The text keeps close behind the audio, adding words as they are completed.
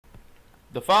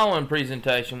The following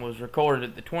presentation was recorded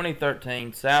at the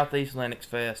 2013 SouthEast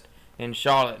LinuxFest in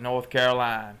Charlotte, North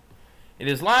Carolina. It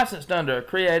is licensed under a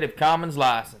Creative Commons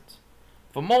license.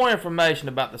 For more information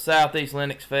about the SouthEast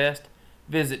LinuxFest,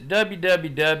 visit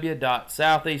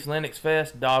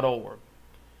www.southeastlinuxfest.org.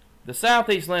 The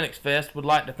SouthEast LinuxFest would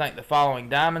like to thank the following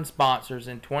diamond sponsors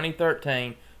in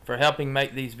 2013 for helping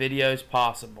make these videos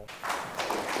possible.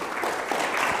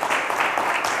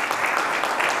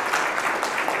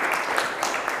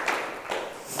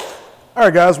 All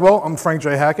right, guys. Well, I'm Frank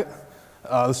J. Hackett.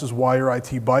 This is Wire IT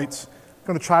Bytes. I'm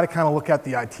going to try to kind of look at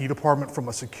the IT department from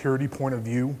a security point of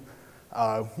view.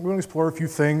 We're going to explore a few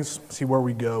things, see where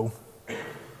we go.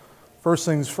 First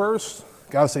things first,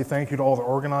 got to say thank you to all the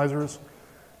organizers.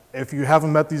 If you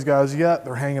haven't met these guys yet,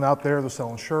 they're hanging out there, they're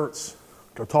selling shirts.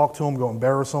 Go talk to them, go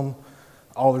embarrass them.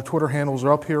 All their Twitter handles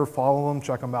are up here. Follow them,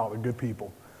 check them out. They're good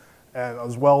people. And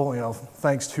as well,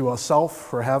 thanks to Self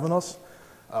for having us.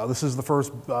 This is the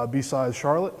first B-Sides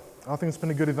Charlotte. I think it's been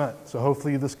a good event, so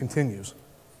hopefully this continues.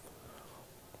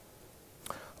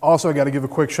 Also, I got to give a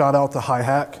quick shout out to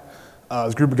Hackett.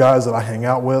 It's a group of guys that I hang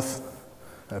out with.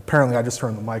 Apparently, I just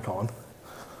turned the mic on.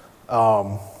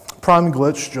 Prime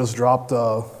Glitch just dropped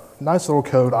a nice little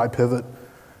code, iPivot.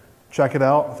 Check it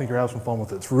out. I think you're having some fun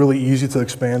with it. It's really easy to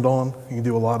expand on. You can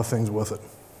do a lot of things with it.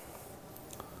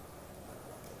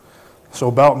 So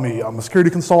about me, I'm a security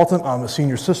consultant. I'm a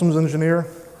senior systems engineer.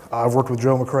 I've worked with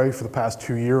Joe McRae for the past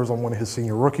 2 years. I'm one of his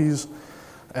senior rookies.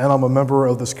 And I'm a member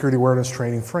of the Security Awareness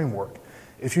Training Framework.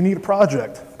 If you need a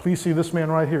project, please see this man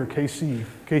right here, KC.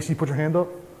 KC, put your hand up.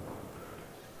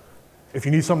 If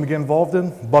you need something to get involved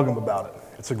in, bug him about it.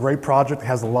 It's a great project. It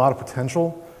has a lot of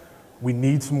potential. We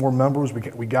need some more members.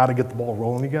 We got to get the ball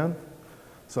rolling again.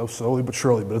 So slowly but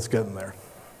surely, but it's getting there.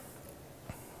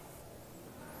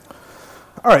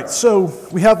 All right, so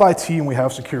we have IT and we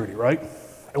have security, right?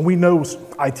 And we know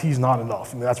IT is not enough.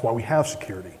 I mean, that's why we have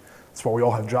security. That's why we all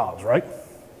have jobs, right?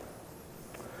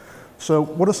 So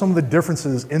what are some of the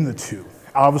differences in the two?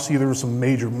 Obviously, there are some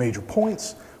major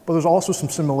points, but there's also some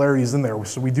similarities in there,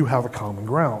 so we do have a common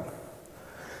ground.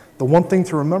 The one thing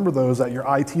to remember, though, is that your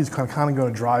IT is kind of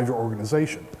going to drive your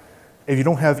organization. If you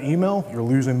don't have email, you're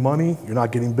losing money, you're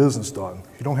not getting business done.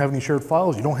 If you don't have any shared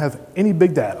files, you don't have any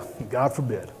big data, God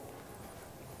forbid.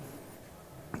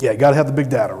 Yeah, you got to have the big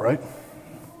data, right?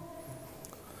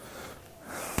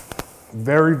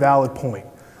 Very valid point.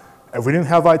 If we didn't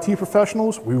have IT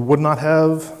professionals, we would not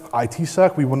have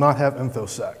ITsec, we would not have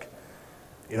InfoSec.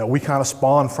 We kind of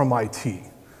spawn from IT.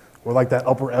 We're like that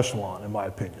upper echelon, in my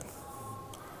opinion.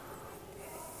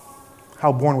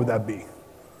 How boring would that be?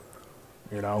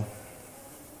 We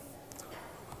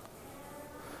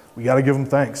got to give them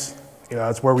thanks.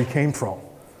 That's where we came from.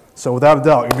 So without a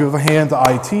doubt, you give a hand to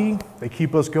IT, they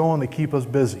keep us going, they keep us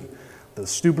busy. The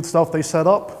stupid stuff they set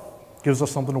up gives us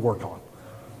something to work on.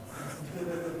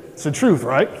 It's the truth,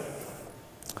 right?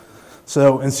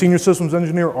 So, and senior systems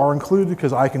engineer are included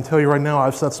because I can tell you right now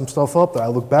I've set some stuff up that I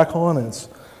look back on and it's,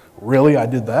 really, I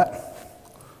did that?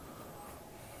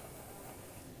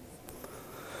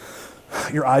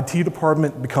 Your IT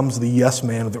department becomes the yes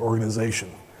man of the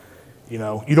organization. You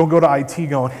don't go to IT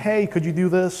going, hey, could you do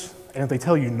this? And if they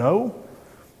tell you no,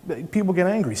 people get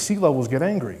angry. C-levels get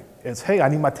angry. It's, hey, I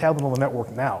need my tablet on the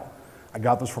network now. I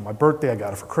got this for my birthday. I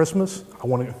got it for Christmas.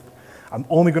 I'm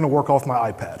only going to work off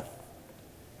my iPad.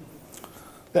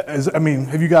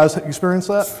 Have you guys experienced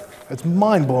that? It's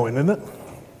mind-blowing, isn't it?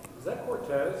 Is that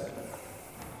Cortez?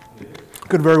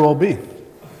 Could very well be.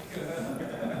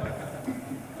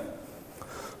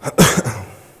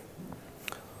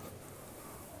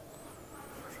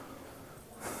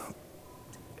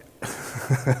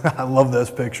 I love this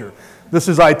picture. This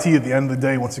is IT at the end of the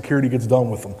day when security gets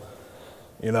done with them.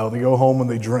 They go home and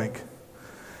they drink.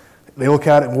 They look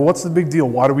at it, well, what's the big deal?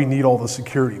 Why do we need all this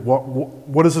security?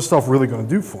 What is this stuff really going to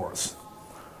do for us?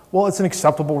 Well, it's an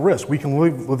acceptable risk. We can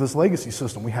live with this legacy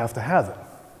system. We have to have it.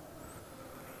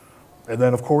 And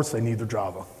then, of course, they need their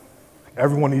Java.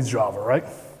 Everyone needs Java, right?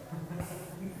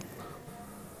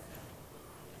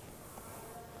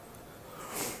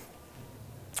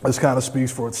 This kind of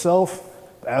speaks for itself.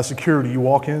 As security, you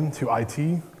walk into IT,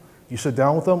 you sit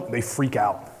down with them, they freak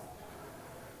out.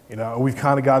 We've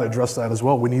kind of got to address that as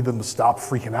well. We need them to stop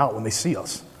freaking out when they see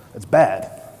us. It's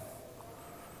bad.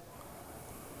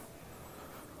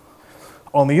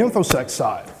 On the InfoSec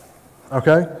side,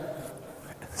 okay,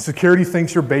 security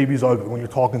thinks your baby's ugly when you're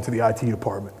talking to the IT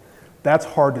department. That's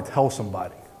hard to tell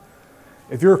somebody.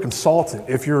 If you're a consultant,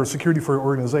 if you're a security for your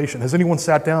organization, has anyone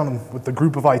sat down with the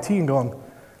group of IT and gone,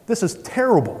 this is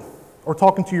terrible? Or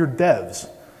talking to your devs.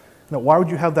 Now, why would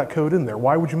you have that code in there?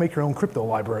 Why would you make your own crypto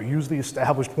library? Use the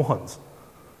established ones.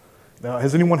 Now,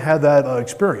 has anyone had that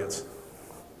experience?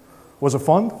 Was it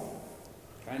fun?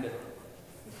 Kind of.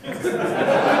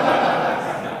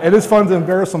 It is fun to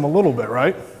embarrass them a little bit,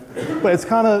 right? But it's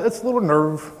a little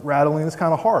nerve rattling, it's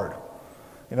kind of hard,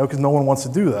 you know, because no one wants to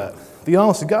do that. The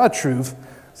honest to God truth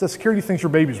is that security thinks your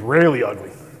baby's rarely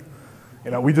ugly. You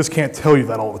know, we just can't tell you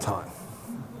that all the time.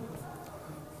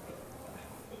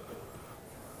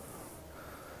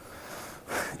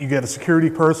 You get a security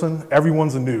person,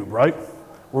 everyone's a noob, right?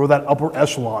 We're that upper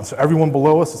echelon, so everyone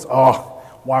below us is, oh,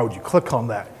 why would you click on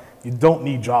that? You don't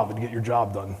need Java to get your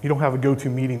job done. You don't have a go-to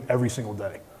meeting every single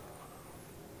day.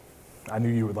 I knew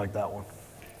you would like that one.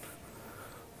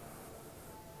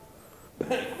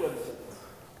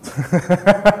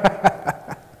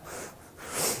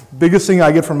 Biggest thing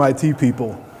I get from IT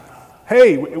people,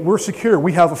 hey, we're secure,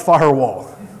 we have a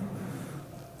firewall.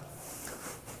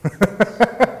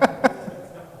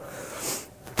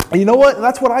 And you know what?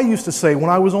 That's what I used to say when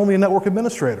I was only a network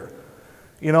administrator.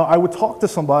 You know, I would talk to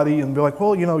somebody and be like,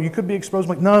 well, you know, you could be exposed.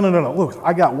 I'm like, no. Look,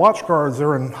 I got watch guards.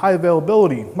 They're in high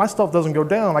availability. My stuff doesn't go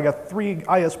down. I got 3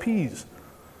 ISPs.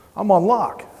 I'm on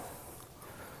lock.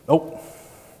 Nope.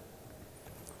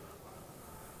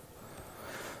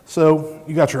 So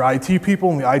you got your IT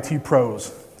people and the IT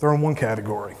pros. They're in one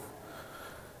category.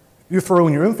 You throw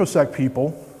in your InfoSec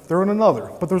people, they're in another.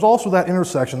 But there's also that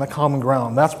intersection, that common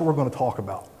ground. That's what we're going to talk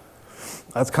about.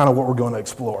 That's kind of what we're going to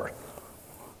explore.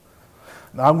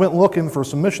 Now, I went looking for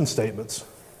some mission statements,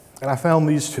 and I found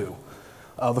these two.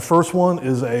 The first one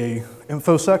is a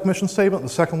InfoSec mission statement. The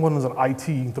second one is an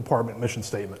IT department mission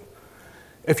statement.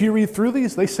 If you read through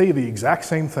these, they say the exact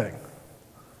same thing.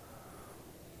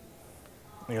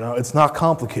 You know, it's not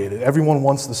complicated. Everyone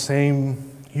wants the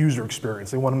same user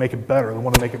experience. They want to make it better. They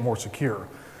want to make it more secure.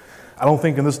 I don't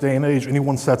think in this day and age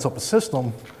anyone sets up a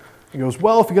system and goes,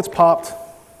 well, if it gets popped,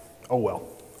 oh well.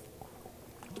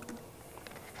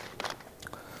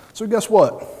 So guess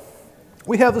what?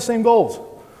 We have the same goals.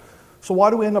 So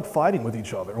why do we end up fighting with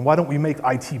each other? And why don't we make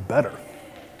IT better?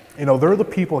 You know, they're the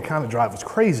people that kind of drive us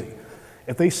crazy.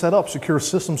 If they set up secure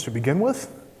systems to begin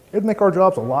with, it'd make our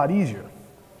jobs a lot easier.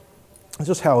 It's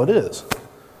just how it is.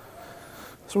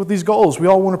 So with these goals, we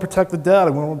all want to protect the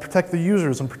data, we want to protect the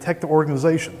users and protect the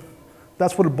organization.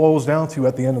 That's what it boils down to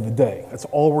at the end of the day. That's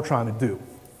all we're trying to do.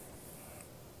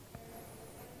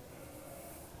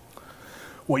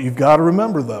 What you've got to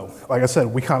remember though, like I said,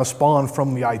 we kind of spawned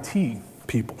from the IT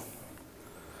people.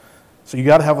 So you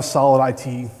got to have a solid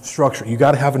IT structure. You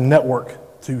got to have a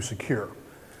network to secure.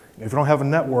 And if you don't have a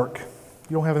network,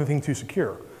 you don't have anything to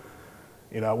secure.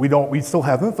 You know, we'd still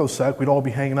have InfoSec. We'd all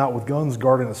be hanging out with guns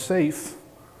guarding a safe,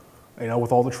 you know,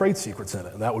 with all the trade secrets in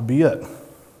it, and that would be it.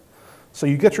 So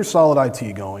you get your solid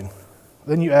IT going,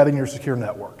 then you add in your secure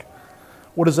network.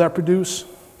 What does that produce?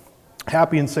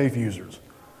 Happy and safe users.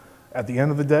 At the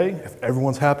end of the day, if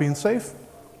everyone's happy and safe,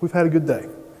 we've had a good day.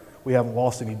 We haven't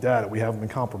lost any data. We haven't been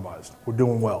compromised. We're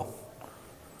doing well.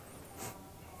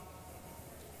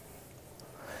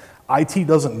 IT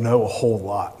doesn't know a whole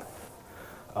lot.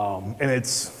 And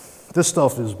this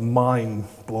stuff is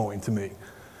mind-blowing to me.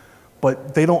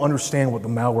 But they don't understand what the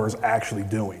malware is actually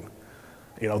doing.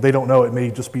 You know, they don't know it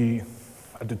may just be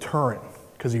a deterrent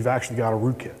because you've actually got a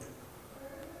rootkit.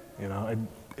 You know,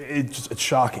 it's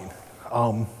shocking.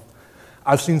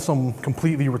 I've seen some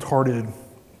completely retarded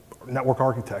network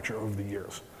architecture over the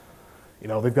years. You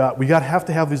know, we have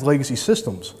to have these legacy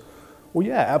systems. Well,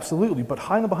 yeah, absolutely, but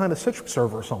hide them behind a Citrix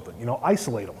server or something. You know,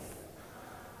 isolate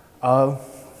them.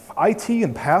 IT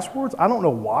and passwords, I don't know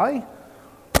why.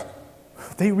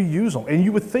 They reuse them. And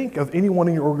you would think of anyone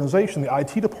in your organization, the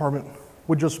IT department,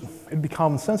 it'd be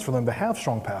common sense for them to have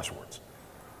strong passwords.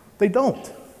 They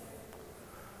don't.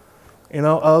 You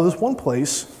know, there's one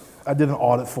place I did an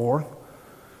audit for.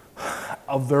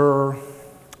 Of their,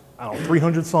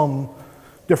 300 some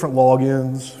different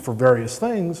logins for various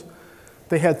things,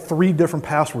 they had 3 different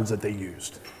passwords that they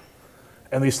used.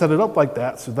 And they set it up like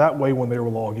that, so that way when they were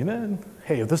logging in,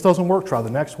 hey, if this doesn't work, try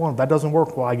the next one. If that doesn't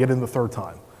work, well, I get in the 3rd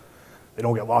time. They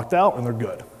don't get locked out and they're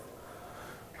good.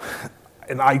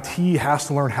 And IT has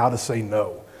to learn how to say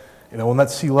no. You know, when that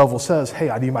C-level says, hey,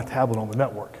 I need my tablet on the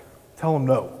network, tell them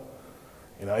no.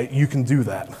 You know, you can do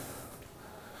that.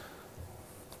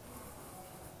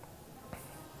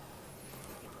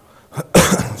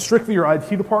 Strictly your IT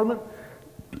department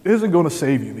isn't going to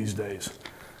save you these days.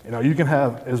 You know, you can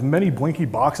have as many blinky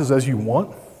boxes as you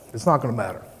want. It's not going to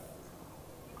matter.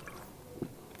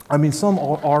 I mean, some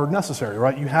are necessary,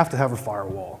 right? You have to have a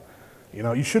firewall. You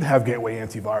know, you should have gateway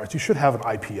antivirus. You should have an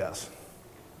IPS.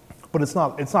 But it's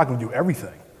not going to do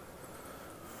everything.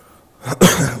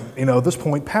 You know, at this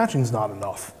point, patching's not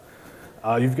enough.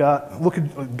 You've got, look at,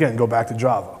 again, go back to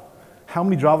Java. How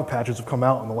many Java patches have come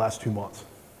out in the last 2 months?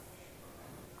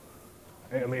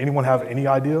 I mean, anyone have any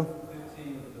idea?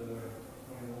 15 with the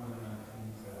 21 and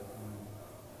 19,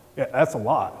 so Yeah, that's a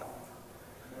lot.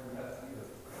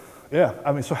 Yeah,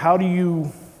 I mean, so how do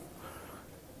you,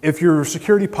 if your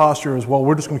security posture is, well,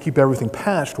 we're just going to keep everything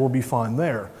patched, we'll be fine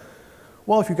there.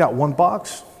 Well, if you've got one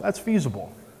box, that's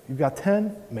feasible. You've got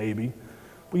 10, maybe.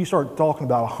 But you start talking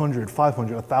about 100,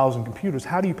 500, 1,000 computers,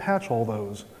 how do you patch all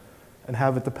those and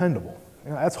have it dependable?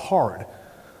 You know, that's hard.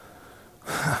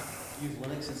 Use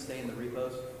Linux and stay in the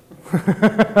repos?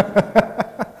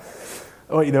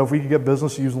 Oh, you know, if we could get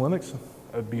business to use Linux,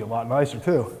 that'd be a lot nicer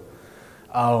too.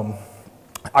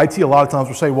 IT a lot of times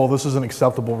will say, well, this is an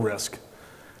acceptable risk.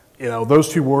 You know, those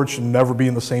two words should never be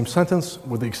in the same sentence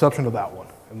with the exception of that one,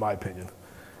 in my opinion.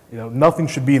 You know, nothing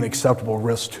should be an acceptable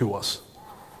risk to us.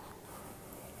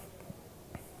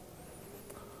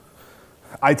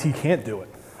 IT can't do it.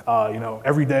 You know,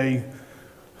 every day,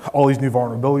 all these new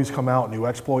vulnerabilities come out, new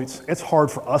exploits. It's hard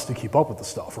for us to keep up with the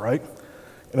stuff, right?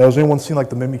 You know, has anyone seen like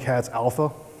the Mimikatz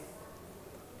Alpha?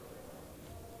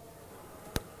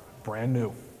 Brand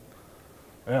new.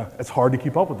 Yeah, it's hard to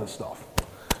keep up with this stuff.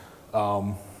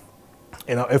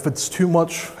 You know, if it's too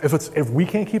much, if we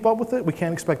can't keep up with it, we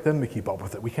can't expect them to keep up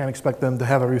with it. We can't expect them to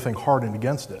have everything hardened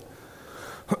against it.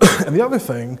 And the other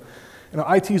thing, you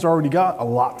know, IT's already got a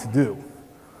lot to do.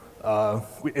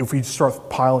 If we start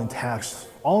piling tasks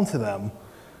onto them,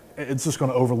 it's just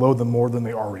going to overload them more than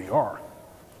they already are.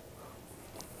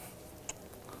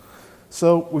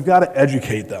 So we've got to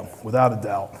educate them, without a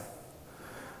doubt.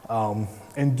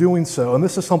 In doing so, and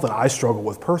this is something I struggle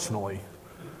with personally,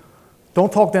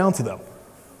 don't talk down to them.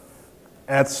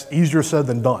 That's easier said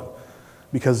than done,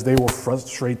 because they will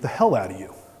frustrate the hell out of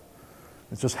you.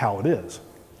 It's just how it is.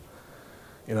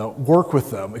 You know, work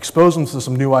with them, expose them to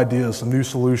some new ideas, some new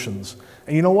solutions.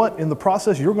 And you know what? In the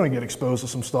process, you're going to get exposed to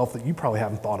some stuff that you probably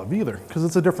haven't thought of either, because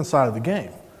it's a different side of the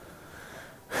game.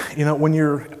 You know, when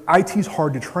you're, IT's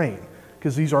hard to train,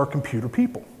 because these are computer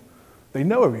people. They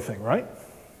know everything, right?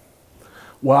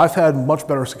 What I've had much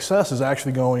better success is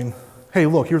actually going, hey,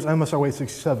 look, here's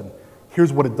MSO867.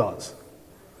 Here's what it does.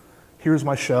 Here's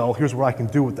my shell. Here's what I can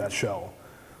do with that shell.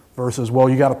 Versus, well,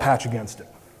 you got to patch against it.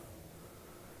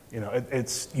 You know,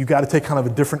 you got to take kind of a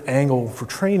different angle for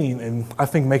training, and I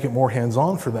think make it more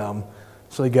hands-on for them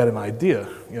so they get an idea.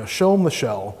 You know, show them the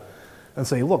shell and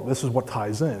say, look, this is what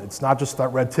ties in. It's not just that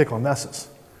red tick on Nessus.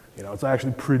 You know, it's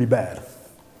actually pretty bad.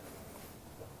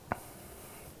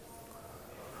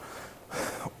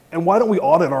 And why don't we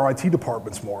audit our IT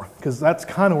departments more? Because that's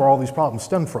kind of where all these problems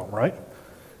stem from, right?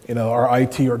 You know, our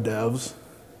IT, our devs.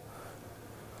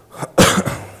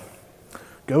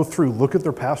 Go through, look at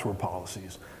their password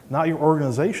policies. Not your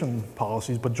organization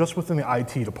policies, but just within the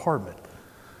IT department.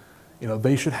 You know,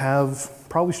 they should have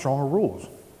probably stronger rules.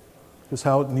 Just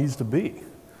how it needs to be.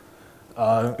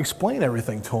 Explain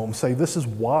everything to them. Say, this is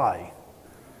why,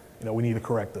 you know, we need to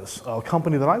correct this. A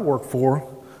company that I work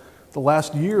for, the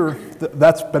last year,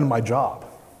 that's been my job,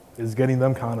 is getting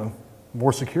them kind of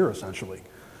more secure, essentially.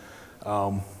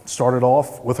 Started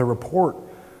off with a report,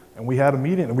 and we had a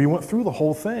meeting, and we went through the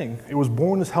whole thing. It was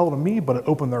boring as hell to me, but it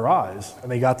opened their eyes, and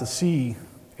they got to see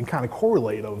and kind of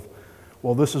correlate of,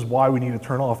 well, this is why we need to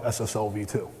turn off SSL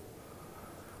v2.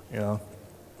 You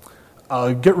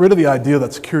know, get rid of the idea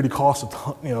that security costs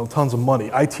tons of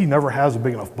money. IT never has a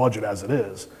big enough budget as it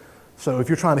is. So if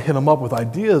you're trying to hit them up with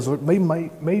ideas, they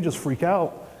may just freak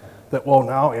out that, well,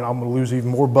 now, you know, I'm going to lose even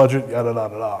more budget, yada,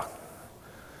 yada, yada.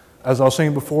 As I was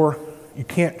saying before, you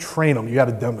can't train them, you got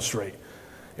to demonstrate.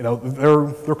 You know,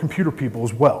 they're computer people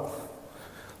as well.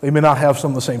 They may not have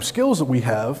some of the same skills that we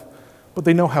have, but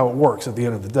they know how it works at the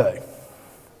end of the day.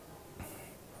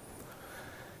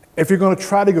 If you're going to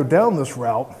try to go down this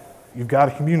route, you've got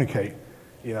to communicate.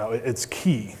 You know, it's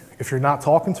key. If you're not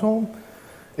talking to them,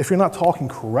 if you're not talking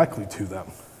correctly to them,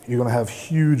 you're going to have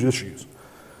huge issues.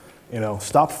 You know,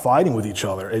 stop fighting with each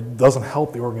other. It doesn't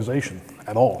help the organization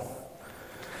at all.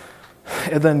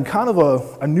 And then kind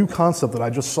of a new concept that I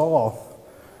just saw,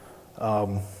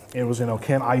 it was, you know,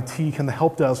 can the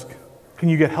help desk, can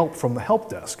you get help from the help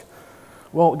desk?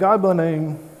 Well, a guy by the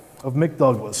name of Mick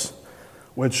Douglas,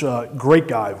 which, great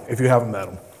guy if you haven't met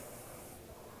him.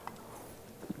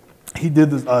 He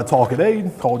did this talk at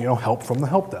AID called, you know, Help from the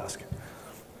Help Desk.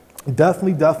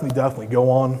 Definitely go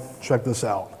on, check this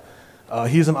out.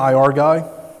 He's an IR guy,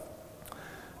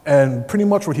 and pretty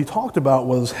much what he talked about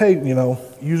was, hey, you know,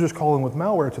 users calling with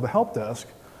malware to the help desk,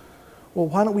 well,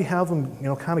 why don't we have them, you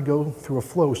know, kind of go through a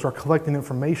flow, start collecting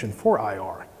information for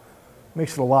IR.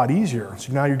 Makes it a lot easier,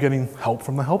 so now you're getting help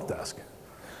from the help desk.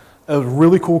 It was a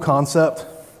really cool concept,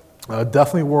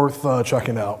 definitely worth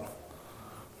checking out.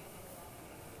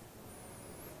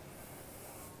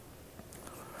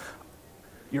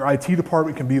 Your IT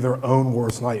department can be their own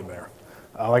worst nightmare.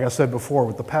 Like I said before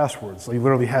with the passwords, they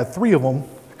literally had 3 of them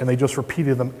and they just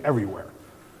repeated them everywhere.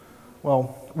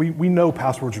 Well, we know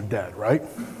passwords are dead, right?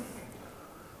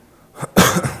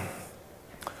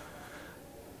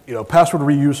 You know, password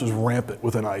reuse is rampant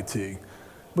within IT.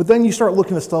 But then you start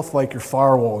looking at stuff like your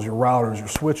firewalls, your routers, your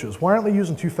switches. Why aren't they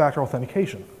using 2-factor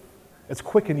authentication? It's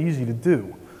quick and easy to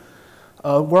do.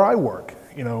 Where I work,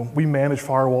 you know, we manage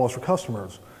firewalls for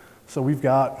customers. So we've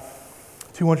got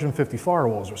 250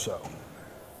 firewalls or so.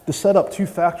 To set up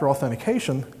 2-factor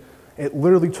authentication, it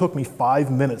literally took me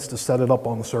 5 minutes to set it up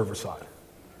on the server side.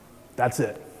 That's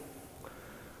it.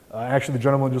 Actually, the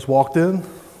gentleman just walked in,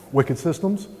 Wicked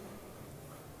Systems.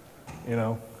 You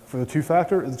know, for the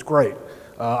 2-factor, it's great.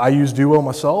 I use Duo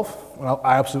myself, and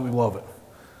I absolutely love it.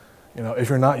 You know, if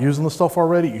you're not using the stuff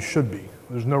already, you should be.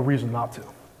 There's no reason not to.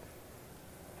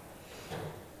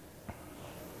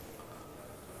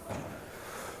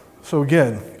 So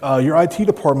again, your IT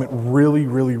department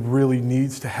really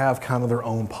needs to have kind of their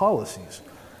own policies.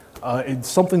 It's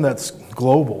something that's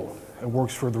global and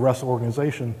works for the rest of the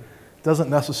organization. It doesn't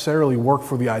necessarily work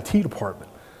for the IT department.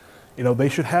 You know, they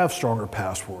should have stronger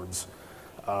passwords.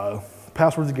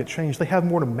 Passwords that get changed, they have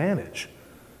more to manage.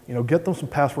 You know, get them some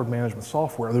password management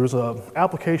software. There's an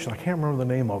application, I can't remember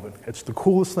the name of it. It's the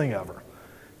coolest thing ever.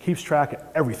 Keeps track of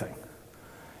everything.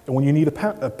 And when you need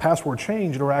a password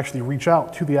change, it'll actually reach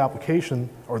out to the application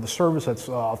or the service that's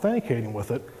authenticating with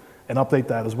it and update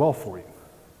that as well for you.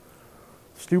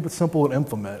 Stupid simple to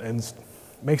implement and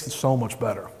makes it so much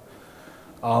better.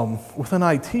 Within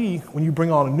IT, when you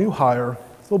bring on a new hire,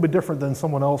 it's a little bit different than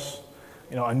someone else,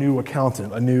 you know, a new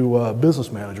accountant, a new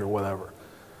business manager, whatever.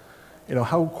 You know,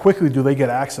 how quickly do they get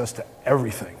access to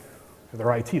everything?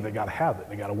 They're IT, they gotta have it,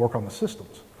 they gotta work on the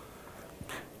systems.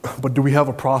 But do we have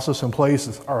a process in place?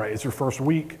 It's, all right, it's your first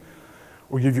week,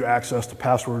 we'll give you access to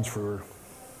passwords for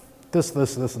this,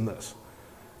 and this.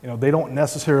 You know, they don't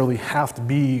necessarily have to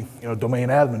be, you know, domain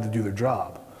admin to do their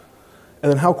job.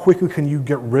 And then how quickly can you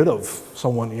get rid of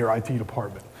someone in your IT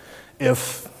department?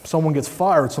 If someone gets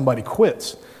fired, somebody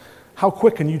quits, how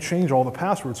quick can you change all the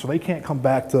passwords so they can't come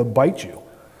back to bite you?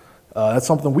 That's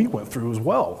something we went through as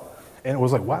well. And it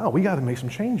was like, wow, we got to make some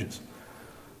changes.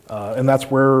 And that's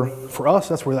where, for us,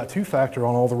 that's where that 2-factor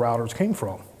on all the routers came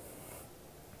from.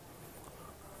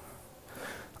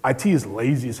 IT is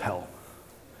lazy as hell.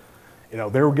 You know,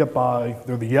 they'll get by,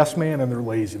 they're the yes man and they're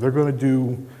lazy. They're going to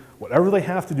do whatever they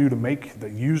have to do to make the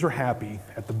user happy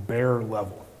at the bare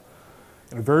level.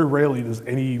 And very rarely does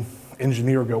any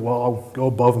engineer go, well, I'll go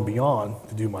above and beyond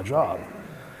to do my job.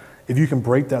 If you can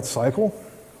break that cycle,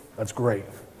 that's great.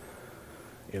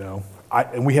 You know,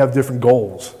 and we have different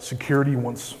goals. Security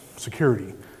wants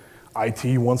security.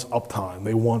 IT wants uptime.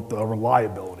 They want the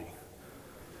reliability.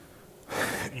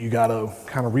 You got to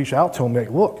kind of reach out to them and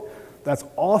like, look, that's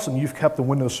awesome. You've kept the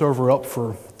Windows server up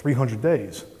for 300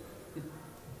 days.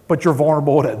 But you're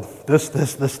vulnerable to this,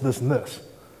 and this.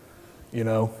 You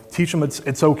know, teach them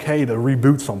it's okay to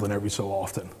reboot something every so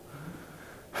often.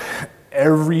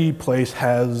 Every place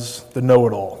has the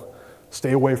know-it-all.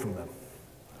 Stay away from them.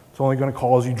 It's only going to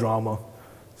cause you drama.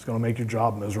 It's going to make your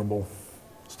job miserable.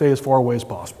 Stay as far away as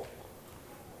possible.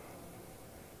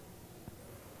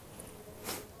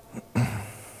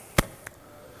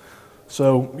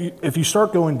 So if you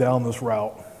start going down this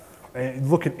route, and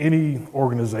look at any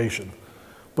organization,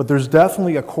 but there's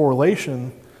definitely a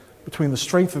correlation between the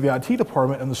strength of the IT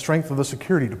department and the strength of the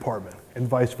security department, and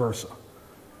vice versa.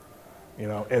 You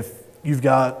know, if you've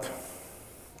got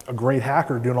a great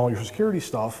hacker doing all your security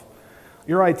stuff,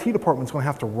 your IT department's going to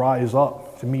have to rise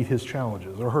up to meet his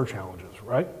challenges or her challenges,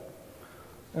 right?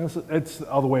 And it's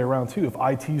the other way around too. If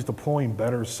IT is deploying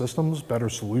better systems, better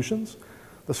solutions,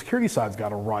 the security side's got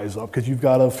to rise up because you've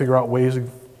got to figure out ways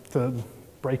to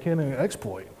break in and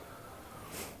exploit.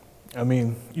 I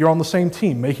mean, you're on the same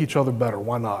team, make each other better,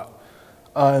 why not?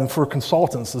 And for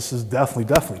consultants, this is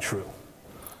definitely true.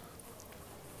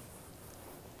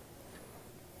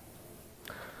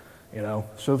 You know,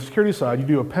 so the security side, you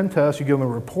do a pen test, you give them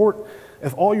a report.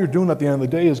 If all you're doing at the end of the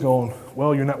day is going,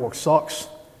 well, your network sucks,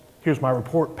 here's my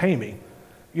report, pay me,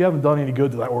 you haven't done any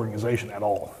good to that organization at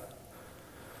all.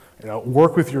 You know,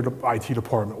 work with your IT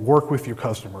department, work with your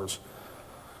customers.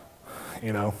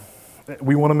 You know,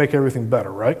 we want to make everything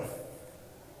better, right?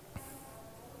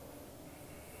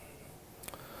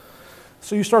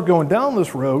 So you start going down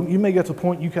this road, you may get to the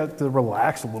point you got to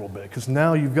relax a little bit because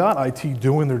now you've got IT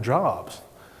doing their jobs.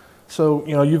 So,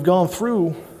 you know, you've gone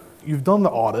through, you've done the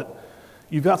audit,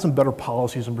 you've got some better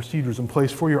policies and procedures in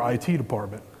place for your IT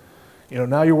department. You know,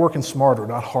 now you're working smarter,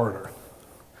 not harder.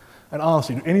 And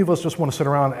honestly, do any of us just want to sit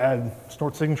around and add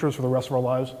snort signatures for the rest of our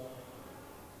lives?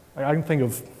 I can think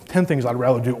of 10 things I'd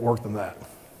rather do at work than that.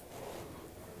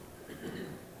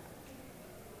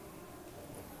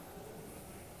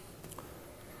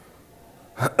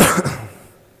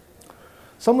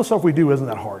 Some of the stuff we do isn't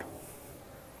that hard.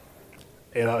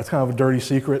 You know, it's kind of a dirty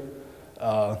secret.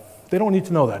 They don't need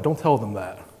to know that. Don't tell them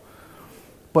that.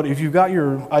 But if you've got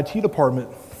your IT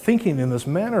department thinking in this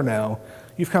manner now,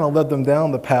 you've kind of led them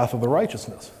down the path of the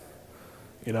righteousness.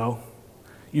 You know,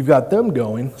 you've got them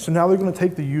going, so now they're going to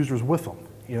take the users with them.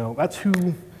 You know, that's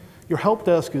who your help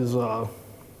desk is. That's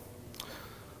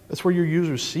where your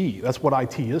users see. That's what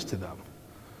IT is to them.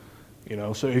 You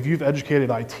know, so if you've educated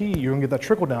IT, you're going to get that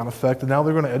trickle-down effect, and now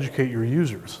they're going to educate your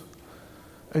users.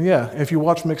 And yeah, if you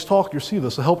watch Mixed Talk, you'll see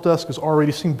this. The help desk is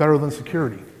already seen better than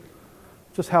security.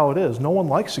 Just how it is. No one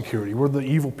likes security. We're the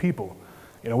evil people.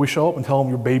 You know, we show up and tell them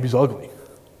your baby's ugly.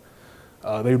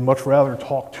 They'd much rather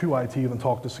talk to IT than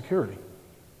talk to security.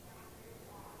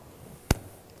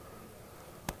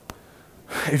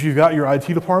 If you've got your IT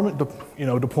department,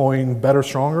 deploying better,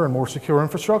 stronger, and more secure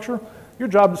infrastructure, your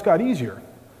job just got easier.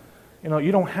 You know,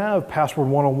 you don't have password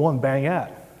 101 bang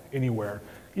at anywhere.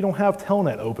 You don't have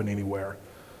telnet open anywhere.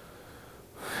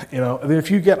 You know, and then if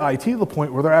you get IT to the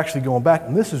point where they're actually going back,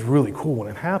 and this is really cool when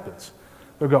it happens,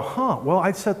 they'll go, well,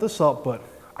 I'd set this up, but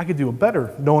I could do it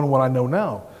better knowing what I know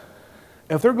now.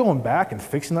 If they're going back and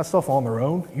fixing that stuff on their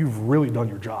own, you've really done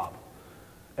your job.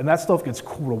 And that stuff gets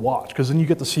cool to watch, because then you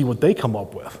get to see what they come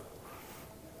up with.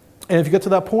 And if you get to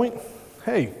that point,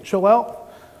 hey, chill out.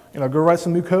 You know, go write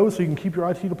some new code so you can keep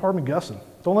your IT department guessing.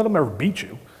 Don't let them ever beat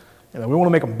you. You know, we want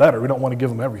to make them better. We don't want to give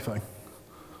them everything.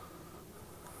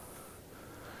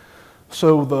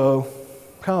 So the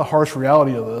kind of harsh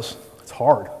reality of this, it's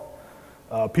hard.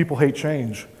 People hate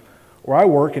change. Where I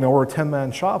work, you know, we're a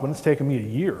 10-man shop, and it's taken me a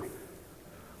year.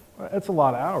 That's a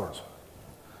lot of hours.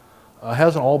 It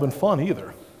hasn't all been fun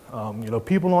either. You know,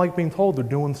 people don't like being told they're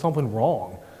doing something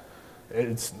wrong.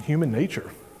 It's human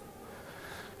nature.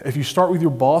 If you start with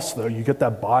your boss, though, you get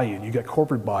that buy-in, you get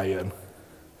corporate buy-in.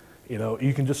 You know,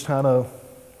 you can just kind of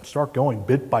start going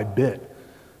bit by bit.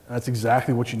 And that's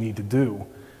exactly what you need to do.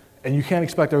 And you can't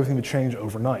expect everything to change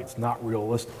overnight. It's not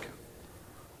realistic.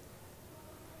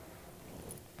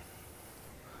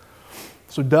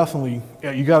 So definitely,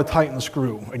 yeah, you got to tighten the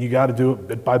screw, and you got to do it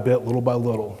bit by bit, little by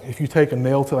little. If you take a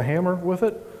nail to the hammer with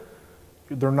it,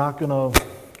 you're not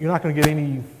gonna get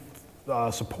any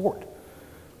support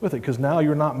with it, because now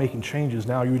you're not making changes.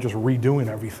 Now you're just redoing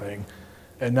everything,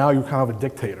 and now you're kind of a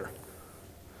dictator.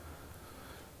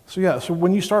 So yeah, so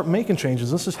when you start making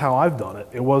changes, this is how I've done it.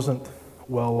 It wasn't,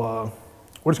 well,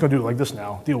 we're just gonna do it like this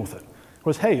now, deal with it. It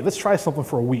was, hey, let's try something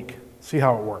for a week, see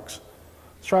how it works.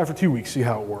 Let's try it for 2 weeks, see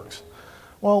how it works.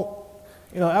 Well,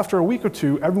 you know, after a week or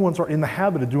two, everyone's in the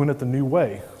habit of doing it the new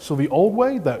way. So the old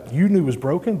way that you knew was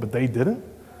broken, but they didn't,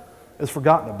 is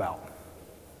forgotten about.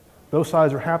 Both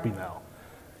sides are happy now.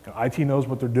 You know, IT knows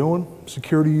what they're doing,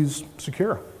 security's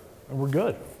secure, and we're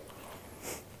good.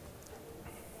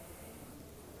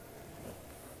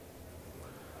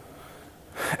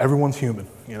 Everyone's human,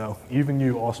 you know, even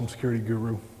you, awesome security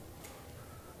guru.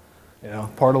 You know,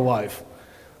 part of life.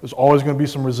 There's always going to be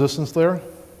some resistance there,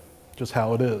 just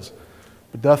how it is.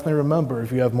 But definitely remember,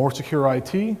 if you have more secure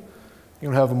IT, you're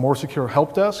going to have a more secure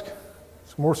help desk,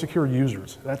 more secure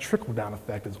users. That trickle-down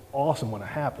effect is awesome when it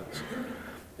happens.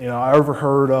 You know, I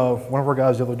overheard one of our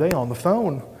guys the other day on the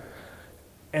phone,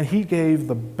 and he gave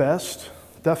the best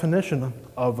definition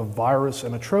of a virus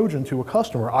and a Trojan to a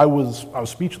customer. I was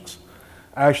speechless.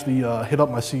 I actually hit up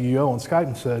my CEO on Skype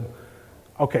and said,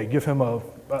 okay, give him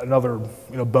another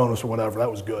bonus or whatever.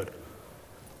 That was good.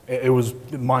 It was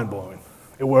mind-blowing.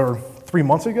 It were 3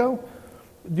 months ago,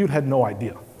 the dude had no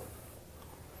idea.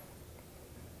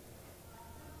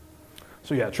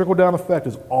 So yeah, trickle-down effect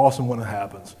is awesome when it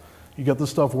happens. You get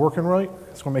this stuff working right,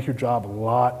 it's going to make your job a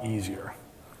lot easier.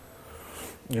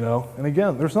 You know, and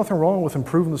again, there's nothing wrong with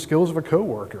improving the skills of a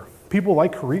coworker. People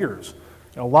like careers.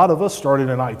 You know, a lot of us started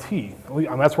in IT.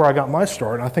 And that's where I got my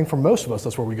start, and I think for most of us,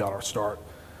 that's where we got our start.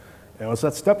 You know, it's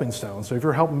that stepping stone. So if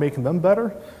you're helping making them better,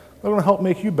 they're going to help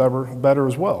make you better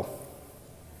as well.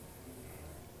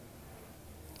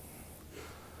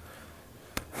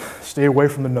 Stay away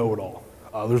from the know-it-all.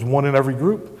 There's one in every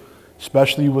group,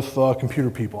 especially with computer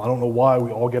people. I don't know why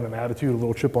we all get an attitude, a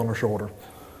little chip on our shoulder.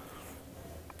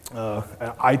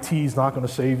 IT is not going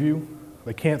to save you.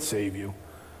 They can't save you,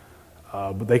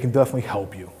 but they can definitely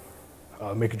help you.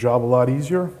 Make your job a lot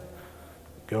easier.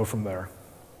 Go from there.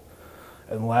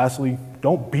 And lastly,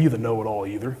 don't be the know-it-all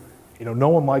either. You know, no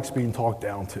one likes being talked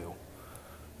down to.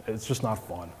 It's just not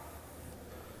fun.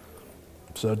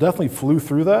 So definitely flew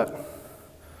through that.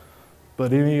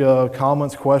 But any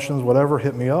comments, questions, whatever,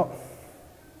 hit me up.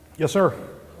 Yes, sir.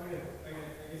 I guess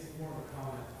it's more of a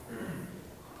comment.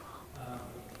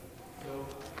 So,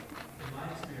 in my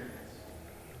experience,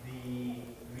 the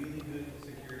really good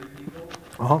security people,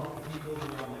 people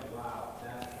who are like, wow,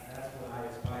 that's what I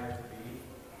aspire to be,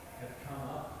 have come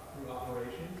up through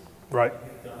operations, Right.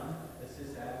 have done the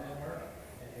sysadmin work,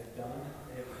 and have been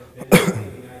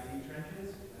in the IT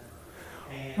trenches.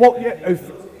 And Well, I yeah, think those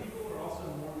people are also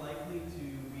more likely to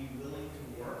be willing to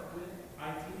work with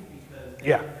IT because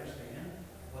they understand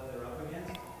what they're up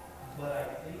against. But I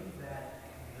think that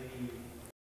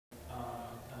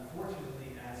unfortunately,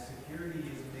 as security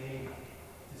is made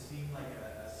to seem like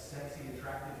a sexy,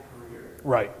 attractive career.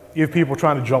 Right. You have people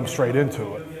trying to jump straight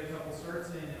into it. You'll get a couple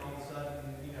certs in, and all of a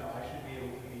sudden, you know, I should be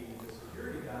able to be the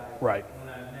security guy. Right. When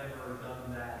I've never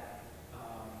done that,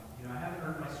 you know, I haven't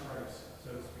earned my stripes,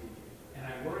 so to speak. And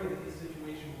I worry that this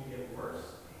situation will get worse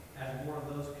as more of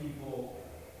those people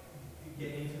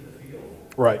get into the field.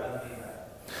 Right. Rather than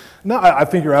that. No, I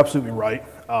think you're absolutely right.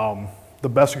 The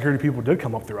best security people did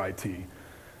come up through IT.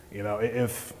 You know,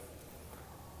 if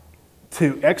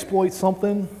to exploit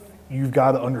something, you've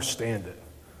got to understand it.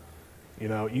 You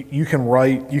know, you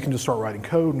can just start writing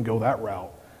code and go that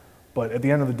route. But at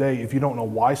the end of the day, if you don't know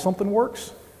why something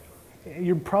works,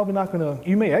 you're probably not going to,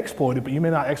 you may exploit it, but you may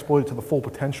not exploit it to the full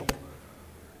potential.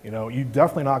 You know, you're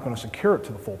definitely not going to secure it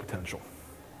to the full potential.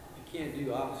 You can't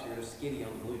do opposite, you're skinny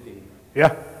on the blue team.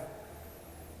 Yeah.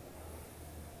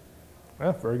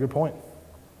 Yeah, very good point.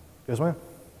 Yes, ma'am?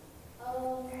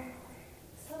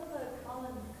 Some of the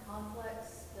common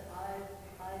conflicts that I,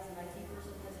 as an IT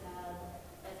person, has had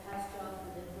at past jobs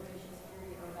with information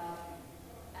security are about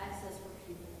access for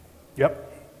people. Yep.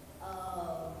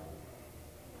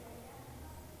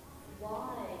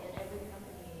 Why in every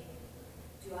company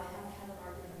do I have kind of an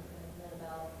argument with them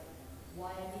about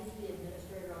why I need to be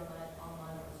administrator on my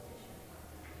online workstation?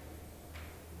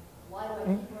 Why do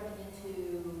I keep running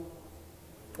into?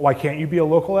 Why can't you be a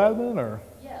local admin, or?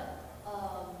 Yeah.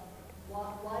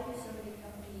 Why do so many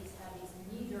companies have these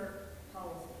knee-jerk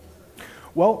policies?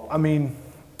 Well, I mean,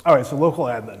 all right, so local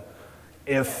admin.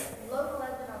 If, Local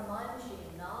admin on my machine,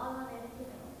 not on anything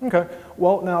else. okay,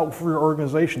 well, now for your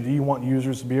organization, do you want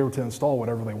users to be able to install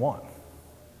whatever they want?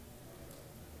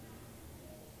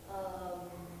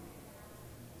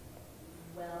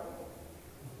 Well,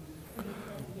 you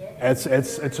can get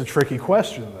It's a tricky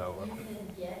question, though. you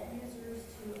can get users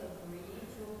to agree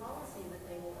to a policy that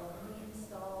they will only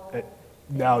install.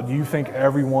 Now, do you think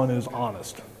everyone is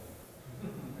honest?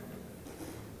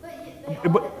 But they all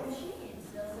but- get the machines.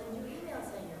 They'll send you emails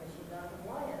saying your machine got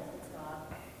compliant. It's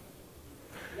got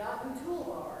Yahoo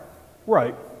toolbar.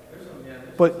 Right.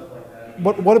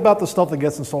 But what about the stuff that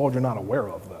gets installed you're not aware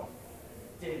of, though?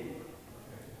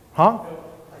 Huh?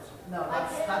 I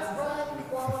can't run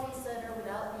Quality Center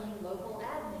without being local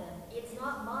admin. It's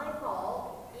not my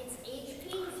fault. It's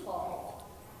HP's fault.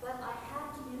 But I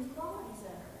have to use Quality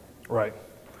Center. Right.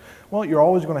 Well, you're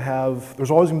always going to have,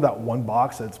 there's always going to be that one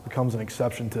box that becomes an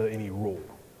exception to any rule.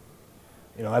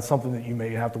 You know, that's something that you may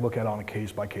have to look at on a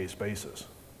case-by-case basis.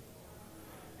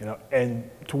 You know, and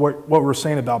to what we were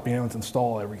saying about being able to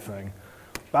install everything,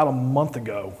 about a month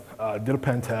ago, did a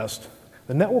pen test.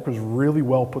 The network was really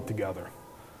well put together.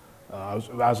 I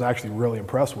was actually really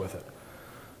impressed with it.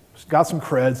 Got some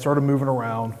cred, started moving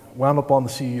around, wound up on the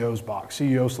CEO's box,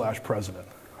 CEO/president.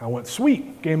 I went,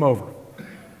 sweet, game over.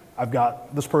 I've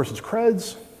got this person's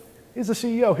creds. He's the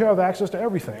CEO. Here I have access to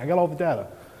everything. I got all the data.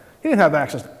 He didn't have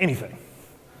access to anything,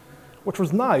 which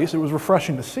was nice. It was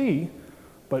refreshing to see,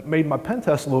 but made my pen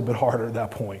test a little bit harder at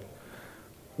that point.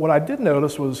 What I did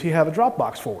notice was he had a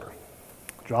Dropbox folder.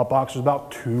 Dropbox was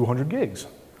about 200 gigs.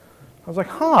 I was like,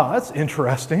 huh, that's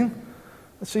interesting.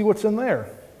 Let's see what's in there.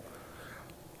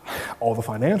 All the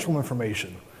financial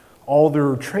information, all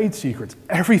their trade secrets,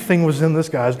 everything was in this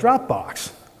guy's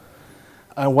Dropbox.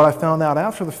 And what I found out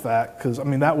after the fact, because I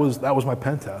mean that was my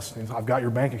pen test. I've got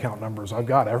your bank account numbers. I've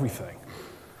got everything.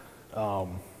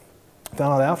 Found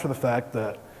out after the fact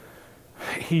that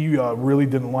he really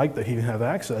didn't like that he didn't have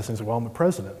access. And he said, "Well, I'm the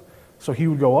president." So he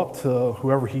would go up to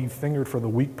whoever he fingered for the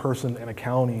weak person in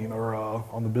accounting or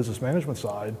on the business management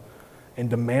side, and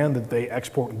demand that they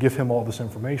export and give him all this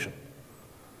information.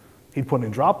 He'd put it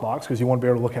in Dropbox because he wanted to be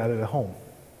able to look at it at home.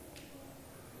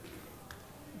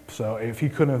 So if he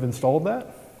couldn't have installed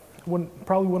that, it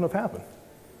probably wouldn't have happened.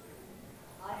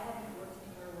 I haven't worked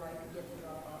anywhere where I could get to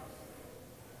Dropbox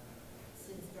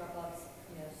since Dropbox,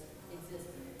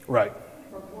 existed. Right.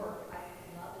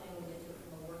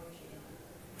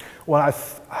 Well,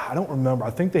 I don't remember.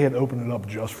 I think they had opened it up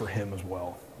just for him as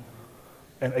well.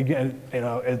 And again, you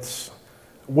know, it's,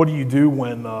 what do you do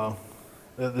when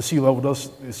the C-level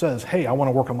it says, hey, I want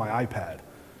to work on my iPad?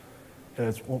 And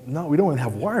it's, well, no, we don't even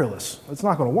have wireless. It's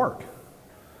not going to work.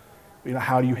 You know,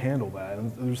 how do you handle that?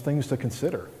 And there's things to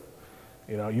consider.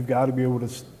 You know, you've got to be able to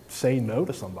say no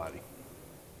to somebody.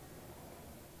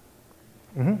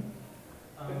 Mm-hmm.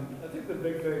 I think the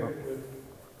big thing with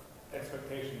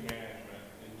expectation management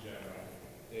in general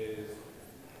is,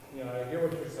 you know, I hear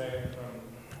what you're saying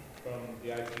from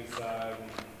the IT side.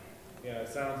 And, you know, it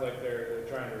sounds like they're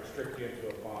trying to restrict you into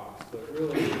a box, but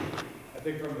really, I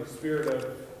think from the spirit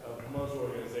of most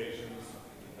organizations,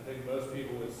 I think most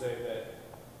people would say that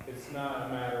it's not a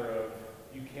matter of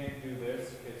you can't do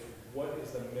this, it's what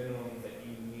is the minimum that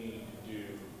you need to do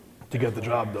to get the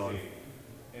job done.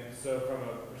 And so from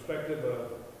a perspective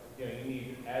of, you know, you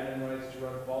need admin rights to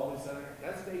run a quality center,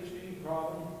 that's an HP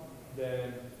problem,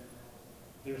 then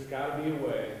there's got to be a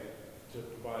way to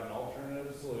provide an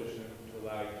alternative solution to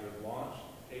allow you to launch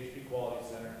HP Quality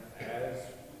Center as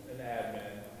an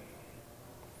admin.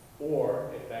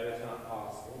 Or, if that is not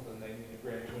possible, then they need to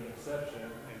grant you an exception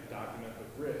and document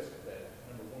the risk that,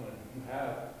 number one, you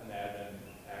have an admin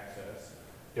access,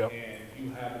 and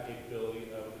you have the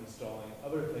capability of installing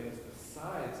other things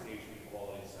besides HP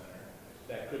Quality Center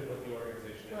that could put the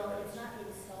organization at risk. Well, it's not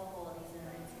install Quality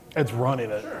Center. It's running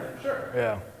it. Sure.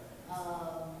 Yeah.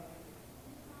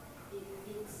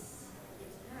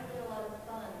 It's apparently a lot of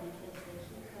fun because they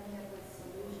keep coming up with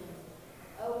solutions.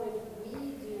 Oh, if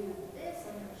we do this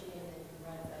on the machine, it can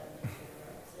run about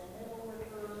rights, and it'll work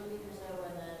for a week or so,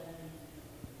 and then.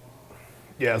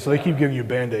 Yeah, so they keep giving you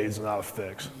Band-Aids and not a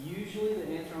fix. Usually the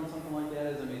answer on something like that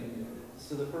is, I mean,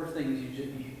 so the first thing is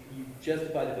you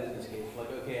justify the business case.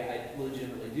 Like, okay, I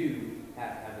legitimately do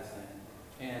have this thing.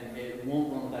 And it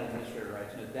won't run without administrator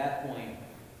rights. And at that point,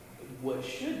 what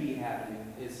should be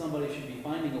happening is somebody should be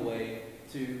finding a way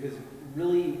to, because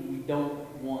really we don't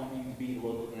want you to be the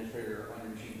local administrator on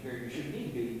your machine, period. You shouldn't need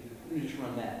to be. You can just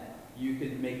run that. You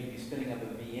could maybe be spinning up a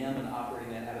VM and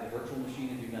operating that out of the virtual machine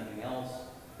and do nothing else.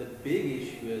 The big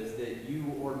issue is that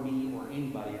you or me or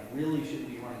anybody really shouldn't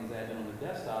be running as admin on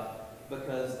their desktop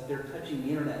because they're touching the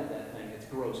internet with that thing. It's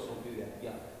gross. Don't do that.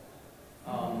 Yuck.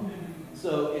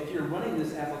 So if you're running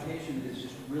this application that is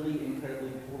just really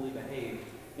incredibly poorly behaved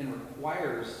and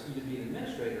requires you to be an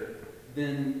administrator,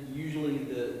 then usually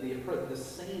the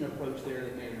sane approach there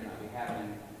that may or may not be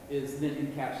happening is then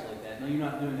encapsulate that. No, you're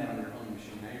not doing that on your own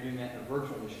machine. Now you're doing that in a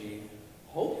virtual machine.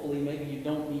 Hopefully, maybe you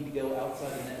don't need to go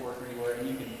outside the network or anywhere, and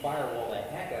you can firewall the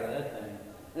heck out of that thing.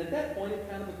 And at that point, it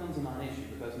kind of becomes a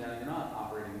non-issue because now you're not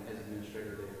operating as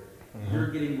administrator there. Mm-hmm.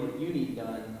 You're getting what you need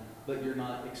done, but you're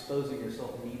not exposing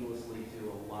yourself needlessly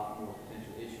to a lot more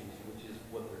potential issues, which is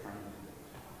what they're trying to do.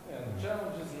 Yeah, the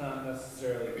challenge is not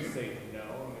necessarily to say no.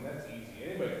 I mean, that's easy.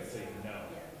 Anybody can say no.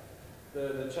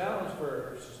 The challenge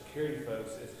for security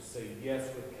folks is to say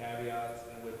yes with caveats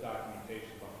and with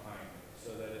documentation behind it,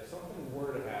 so that if something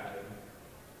were to happen,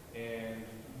 and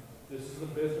this is a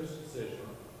business decision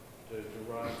to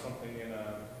run something in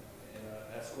a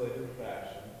escalated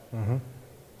fashion,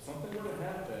 something were to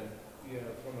happen, you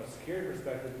know, from a security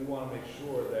perspective, we want to make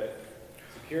sure that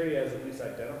security has at least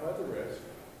identified the risk.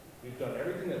 We've done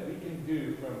everything that we can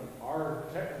do from our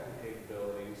technical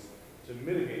capabilities to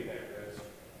mitigate that risk.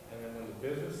 And then when the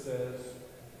business says,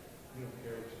 we don't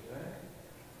care what you think,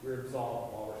 we're absolved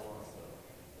of all responsibility.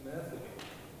 And that's the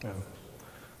game.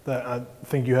 Yeah. I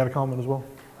think you had a comment as well?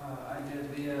 I did.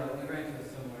 We ran into a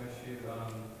similar issue.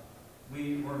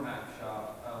 We were a Mac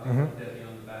shop. We were Debbie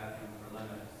on the back end for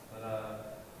Linux. But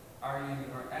our users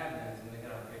are admins, and they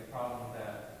had a big problem with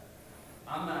that.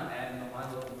 I'm not an admin on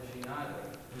my local machine either,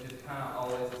 which is kind of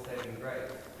always a saving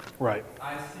grace. Right.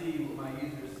 I see what my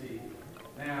users see.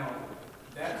 Now,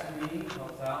 that to me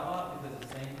helps out a lot because the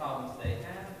same problems they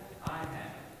have, I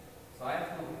have. So I have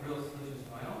to come up with real solutions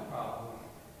to my own problems,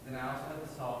 then I also have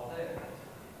to solve theirs.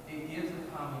 It gives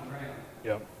a common ground.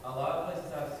 Yep. A lot of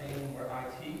places I've seen where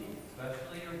IT,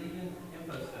 especially, or even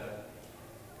InfoSec,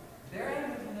 they're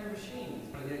admins on their machines,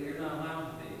 but yet you're not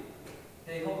allowed to be.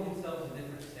 They hold themselves to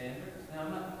different standards.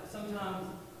 Now, sometimes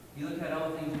you look at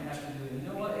all the things you have to do, and you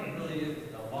know what? It really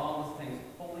is the longest things.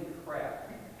 Holy crap.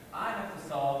 I have to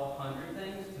solve 100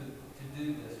 things to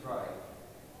do this right.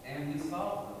 And we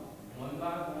solve them one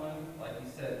by one, like you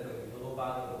said, little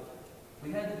by little.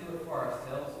 We had to do it for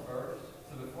ourselves first.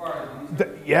 So before our users,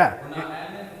 we're not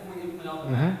admin before we implement all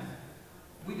the Macs.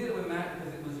 We did it with Mac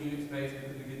because it was Unix-based,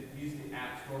 because we could use the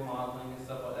App Store modeling and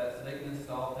stuff like that, so they can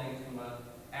install things from an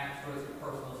App Store,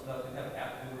 for personal stuff. We have an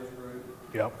App Builders group,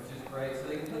 which is great. So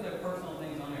they can put their personal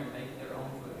things on there and make it their own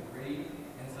to a degree.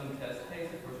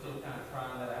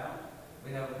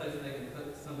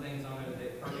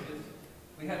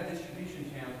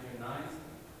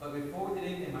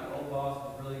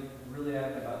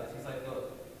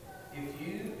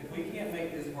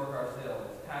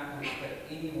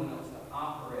 anyone else to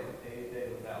operate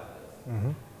day-to-day without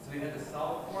this. So we had to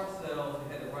solve it for ourselves.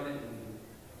 We had to run it in,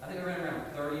 I think we ran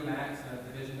around 30 Macs in a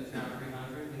division that's now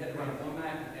 300. We had to run one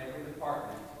Mac in every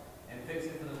department and fix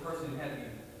it for the person who had the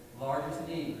largest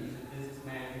need. These are business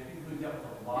managers, people who dealt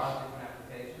with a lot of different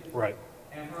applications. Right.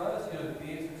 And for us, the answer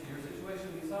to your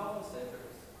situation, we solved with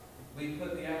Citrix. We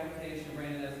put the application,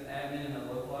 ran it as an admin in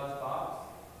a localized box,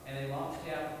 and they launched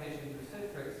the application through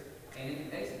Citrix, and it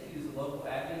can execute as a local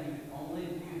admin. You can only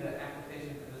view that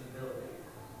application for visibility.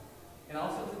 And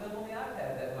also it's available on the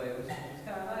iPad that way, which is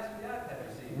kind of nice for the iPad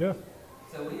receivers. Yeah.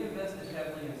 So we invested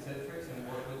heavily in Citrix and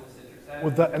worked with the Citrix admin.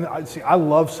 With that, and I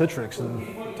love Citrix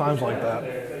in times like that.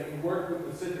 You work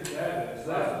with the Citrix admin, so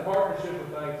that's a partnership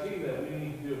with IT that we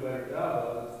need to do a better job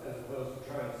of, as opposed to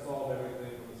trying to solve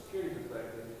everything from a security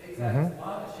perspective. Exactly.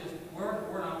 Well, it's just, we're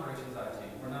an operations IT.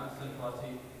 We're not central IT.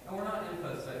 And we're not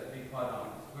InfoSec, to be quite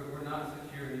honest. We're not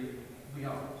security. We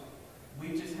aren't.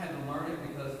 We just had to learn it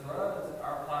because for us,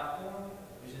 our platform,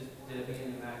 which is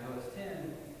Debian and Mac OS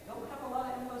 10, don't have a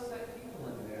lot of InfoSec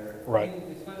people in there. Right. I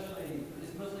mean, especially,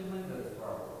 it's mostly Windows for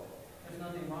our world. There's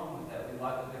nothing wrong with that. We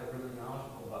like that they're really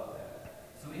knowledgeable about that.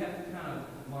 So we have to kind of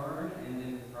learn and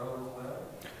then grow as well.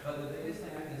 But the biggest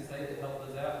thing I can say that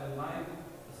helped us out with my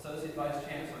associate vice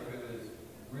chancellor, who is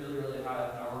really, really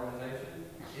high up in our organization,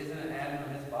 isn't an admin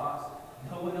on his box.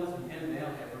 No one else from him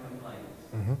down ever complains.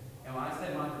 And when I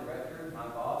say my director, my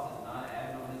boss is not an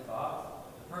admin on his box,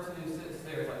 the person who sits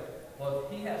there is like, well, if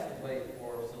he has to wait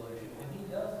for a solution, and he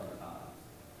does sometimes,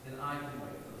 then I can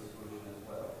wait for the solution as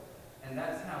well. And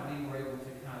that's how we were able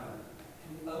to kind of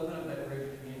open up that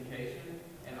bridge of communication.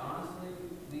 And honestly,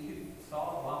 we could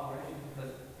solve operations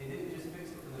because it didn't just fix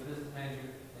it for the business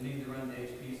manager that needed to run the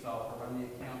HP software, run the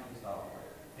accounting software.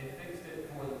 It fixed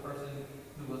it for the person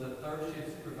who was a third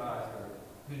shift supervisor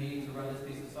who needs to run this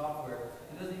piece of software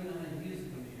and doesn't even know how to use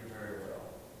the computer very well.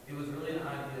 It was really an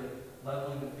idea of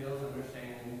leveling the fields,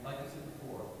 understanding, like I said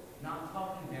before, not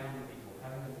talking down to people,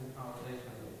 having a good conversation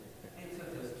with them. It took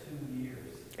us 2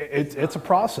 years. It's a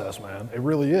process, man. It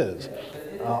really is.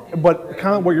 But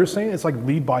kind of what you're saying, it's like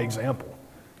lead by example.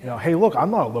 You know, hey, look,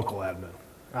 I'm not a local admin.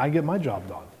 I get my job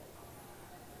done.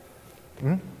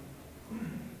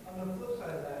 On the flip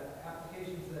side of that,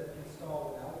 applications that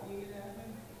install without being an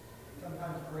admin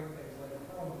sometimes break things, like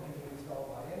Chrome can be installed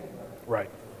by anybody. Right.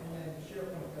 And then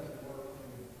SharePoint doesn't work,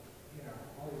 and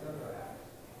all these other apps.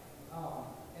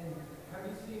 And have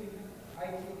you seen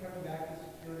IT coming back to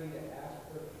security to ask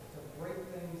to break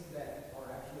things that are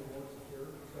actually more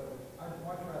secure? So I'd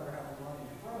much rather have them running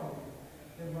Chrome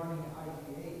than running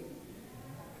IE8.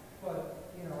 But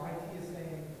IT is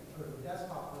saying, or the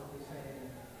desktop group is saying,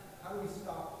 how do we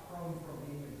stop Chrome from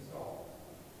being installed?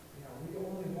 We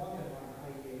only want them on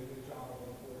IE8 with Java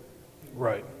 1.4.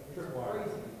 Right. It's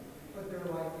crazy. But they're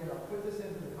like, put this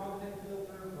into the content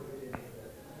filter, put it into the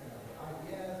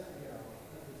IDS, if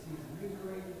it sees the user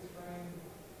agent string.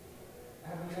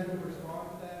 Have you had to respond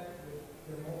to that with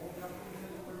the mobile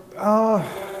companies?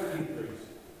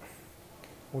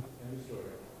 End of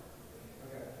story.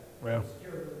 Okay. Yeah.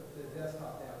 Secure the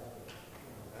desktop down.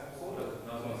 Absolutely.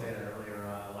 I was going to say that earlier,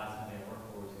 last company I worked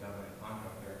for was a government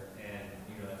contractor, and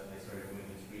that's what they started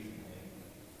doing this recently.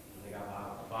 They got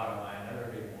bought by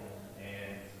another big one,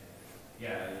 and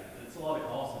it's a lot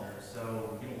of call centers,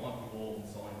 so you don't want people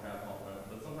installing crap on front,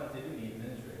 but sometimes they do need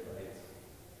administrative rights.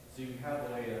 So you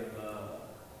have a way of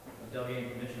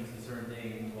delegating permissions to certain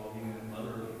things while giving them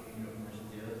other permissions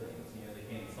to other things. They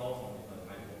can't install something, but they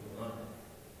might be able to run it.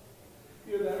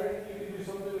 Either that, or you can do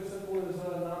something as simple as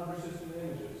non-persistent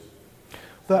images.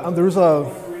 There's a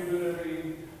Reboot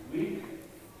every week.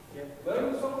 Let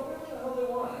them install whatever the hell they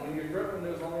want. Your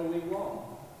equipment is only a week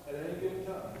long at any given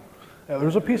time.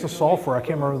 there's a piece of software I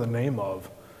can't remember the name of,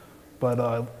 but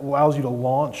allows you to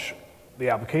launch the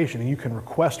application, and you can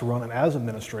request to run it as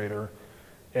administrator,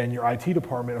 and your IT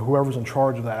department, or whoever's in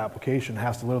charge of that application,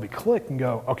 has to literally click and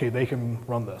go, okay, they can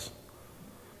run this.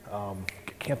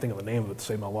 Can't think of the name of it to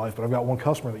save my life, but I've got one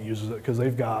customer that uses it because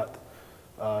they've got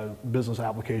a business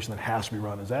application that has to be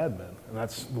run as admin, and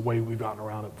that's the way we've gotten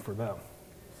around it for them.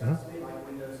 Sounds to me like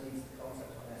Windows needs the concept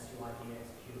of SUID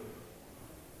execute.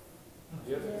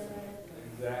 Yes,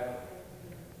 exactly.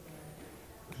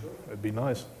 It'd be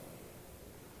nice.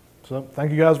 So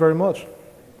thank you guys very much.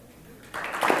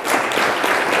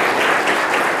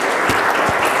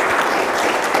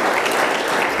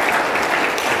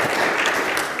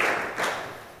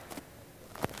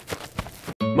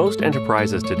 Most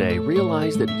enterprises today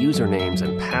realize that usernames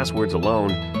and passwords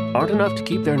alone aren't enough to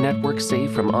keep their network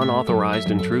safe from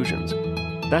unauthorized intrusions.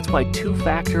 That's why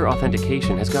two-factor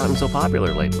authentication has gotten so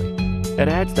popular lately. It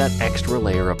adds that extra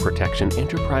layer of protection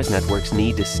enterprise networks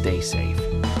need to stay safe.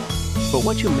 But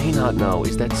what you may not know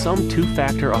is that some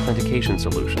two-factor authentication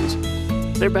solutions,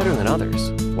 they're better than others,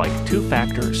 like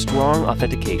two-factor strong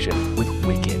authentication with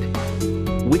Wicked.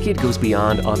 Wicked goes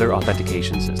beyond other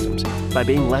authentication systems by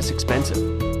being less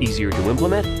expensive, easier to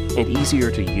implement, and easier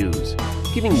to use,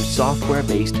 giving you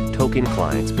software-based token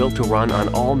clients built to run on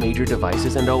all major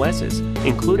devices and OSs,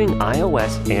 including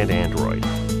iOS and Android.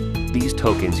 These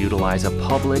tokens utilize a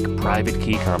public-private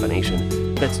key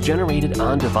combination that's generated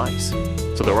on device,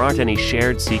 so there aren't any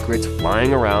shared secrets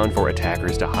flying around for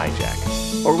attackers to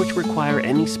hijack, or which require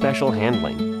any special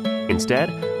handling. Instead,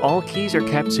 all keys are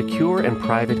kept secure and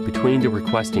private between the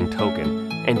requesting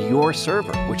token and your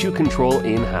server, which you control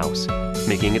in-house,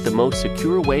 making it the most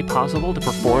secure way possible to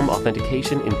perform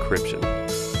authentication encryption.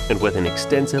 And with an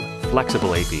extensive,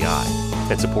 flexible API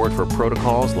and support for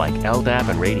protocols like LDAP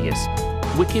and Radius,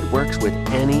 Wicked works with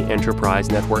any enterprise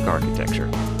network architecture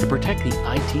to protect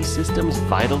the IT systems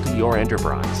vital to your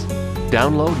enterprise.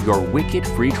 Download your Wicked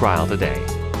free trial today,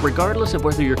 regardless of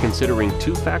whether you're considering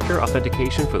two-factor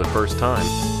authentication for the first time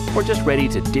or just ready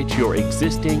to ditch your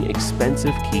existing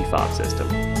expensive key fob system.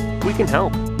 We can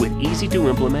help with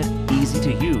easy-to-implement,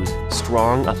 easy-to-use,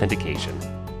 strong authentication.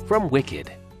 From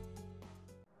Wicked.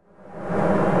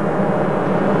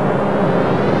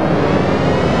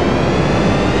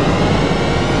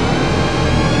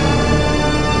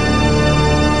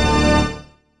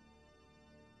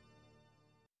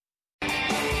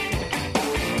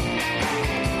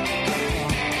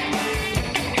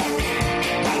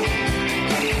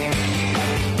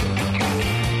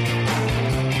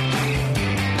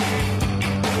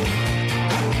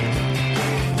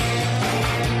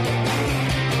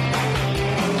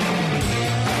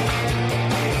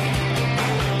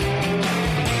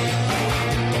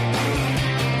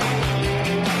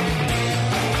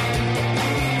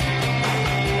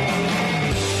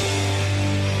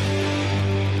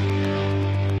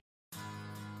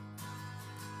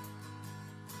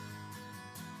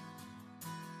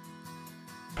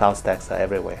 Cloud stacks are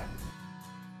everywhere.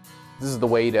 This is the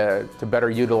way to better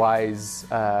utilize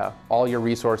all your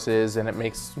resources, and it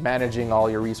makes managing all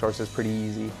your resources pretty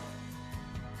easy.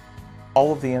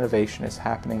 All of the innovation is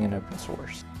happening in open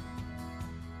source.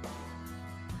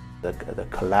 The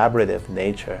collaborative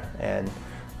nature and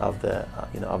of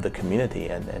the community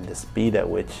and the speed at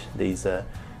which these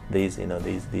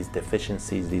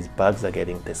deficiencies, these bugs are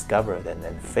getting discovered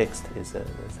and fixed is a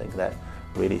thing that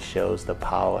really shows the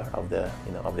power of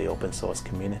the open source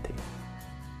community.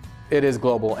 It is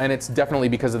global, and it's definitely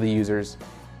because of the users.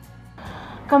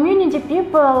 Community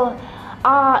people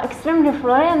are extremely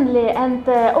friendly and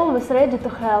always ready to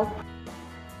help.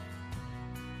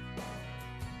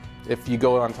 If you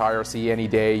go onto IRC any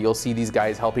day, you'll see these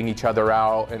guys helping each other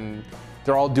out, and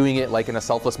they're all doing it like in a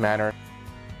selfless manner.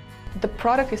 The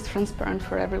product is transparent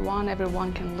for everyone.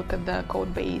 Everyone can look at the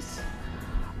code base.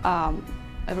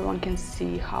 Everyone can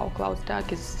see how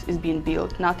CloudStack is being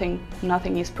built.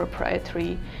 Nothing is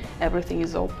proprietary. Everything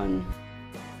is open.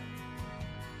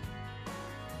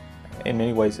 In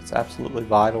many ways, it's absolutely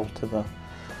vital to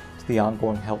the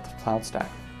ongoing health of CloudStack.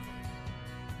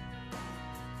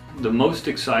 The most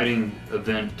exciting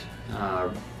event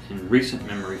in recent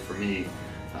memory for me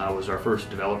was our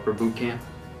first developer boot camp.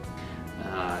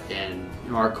 And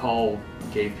our call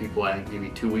gave people, I think, maybe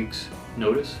 2 weeks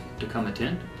notice to come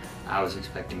attend. I was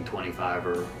expecting 25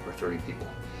 or 30 people.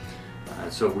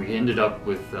 So we ended up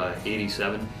with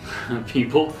 87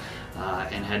 people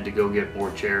and had to go get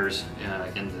more chairs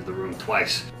into the room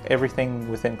twice. Everything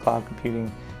within cloud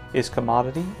computing is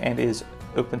commodity and is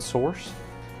open source.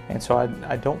 And so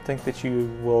I don't think that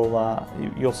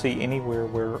you'll see anywhere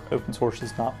where open source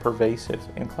is not pervasive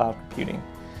in cloud computing.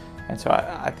 And so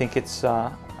I think it's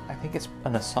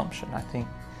an assumption. I think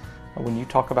when you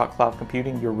talk about cloud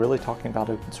computing, you're really talking about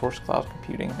open source cloud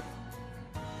computing.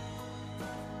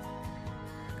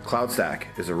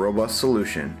 CloudStack is a robust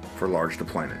solution for large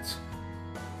deployments.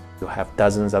 You have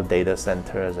dozens of data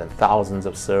centers and thousands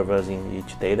of servers in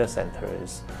each data center.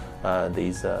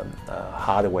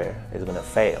 Hardware is going to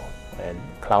fail, and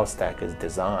CloudStack is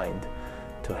designed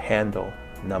to handle,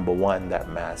 number one, that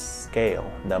mass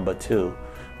scale. Number two,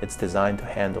 it's designed to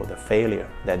handle the failure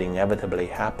that inevitably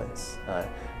happens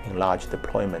in large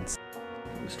deployments.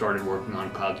 We started working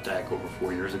on CloudStack over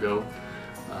 4 years ago,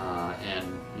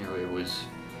 and it was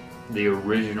the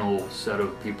original set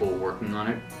of people working on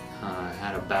it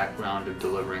had a background of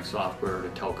delivering software to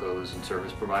telcos and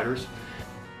service providers.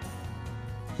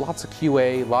 Lots of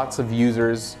QA, lots of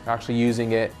users actually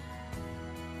using it.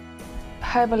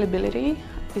 High availability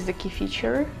is the key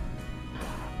feature.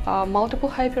 multiple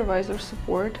hypervisor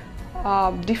support,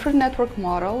 different network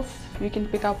models. You can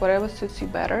pick up whatever suits you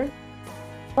better.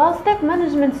 CloudStack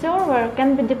management server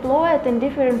can be deployed in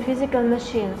different physical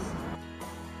machines.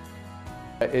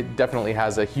 It definitely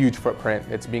has a huge footprint.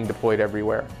 It's being deployed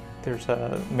everywhere. There's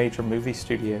a major movie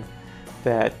studio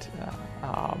that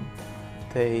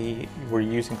they were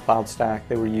using CloudStack.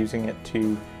 They were using it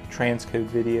to transcode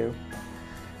video,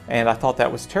 and I thought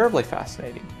that was terribly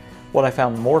fascinating. What I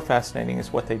found more fascinating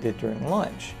is what they did during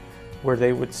lunch, where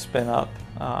they would spin up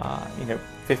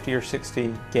 50 or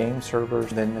 60 game servers.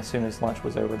 Then as soon as lunch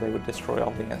was over, they would destroy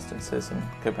all the instances and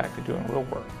go back to doing real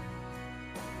work.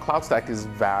 CloudStack is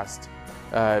vast.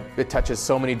 It touches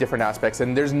so many different aspects,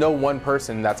 and there's no one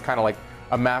person that's kind of like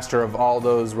a master of all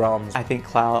those realms. I think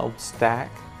CloudStack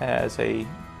as a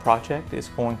project is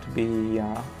going to be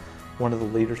one of the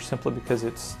leaders, simply because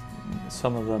it's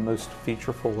some of the most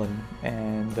featureful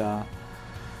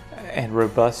and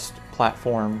robust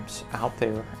platforms out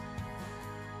there.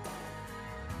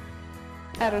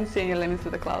 I don't see any limits to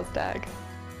the CloudStack.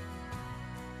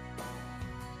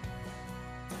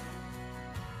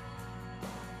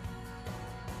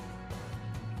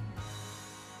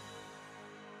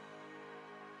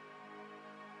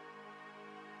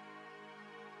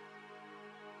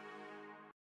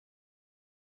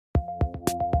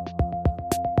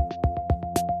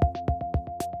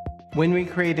 When we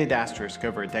created Asterisk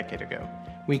over a decade ago,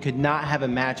 we could not have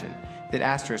imagined that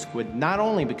Asterisk would not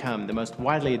only become the most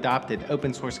widely adopted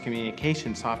open source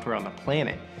communication software on the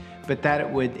planet, but that it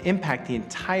would impact the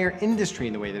entire industry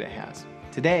in the way that it has.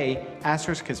 Today,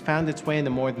 Asterisk has found its way into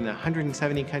more than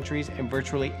 170 countries and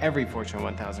virtually every Fortune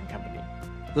 1000 company.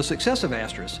 The success of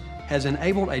Asterisk has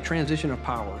enabled a transition of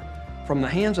power from the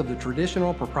hands of the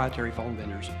traditional proprietary phone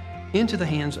vendors into the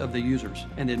hands of the users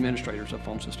and administrators of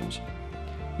phone systems.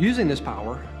 Using this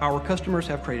power, our customers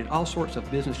have created all sorts of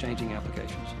business-changing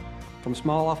applications, from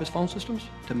small office phone systems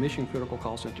to mission-critical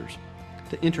call centers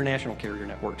to international carrier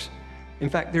networks. In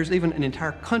fact, there's even an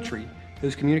entire country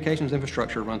whose communications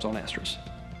infrastructure runs on Asterisk.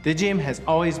 Digium has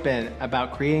always been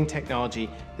about creating technology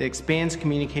that expands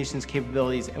communications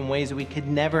capabilities in ways that we could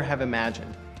never have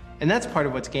imagined. And that's part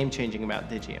of what's game-changing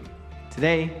about Digium.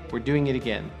 Today, we're doing it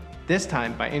again, this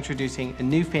time by introducing a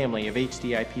new family of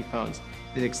HD IP phones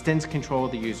that extends control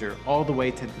of the user all the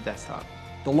way to the desktop.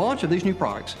 The launch of these new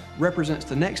products represents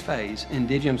the next phase in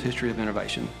Digium's history of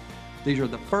innovation. These are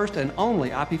the first and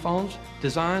only IP phones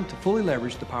designed to fully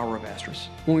leverage the power of Asterisk.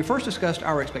 When we first discussed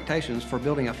our expectations for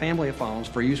building a family of phones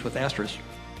for use with Asterisk,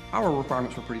 our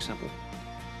requirements were pretty simple.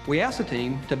 We asked the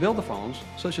team to build the phones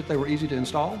such that they were easy to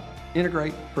install,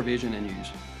 integrate, provision, and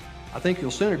use. I think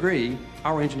you'll soon agree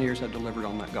our engineers have delivered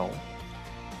on that goal.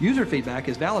 User feedback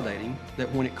is validating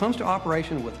that when it comes to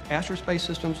operation with Asterisk-based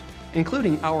systems,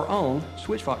 including our own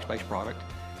SwitchVox-based product,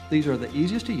 these are the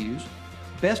easiest to use,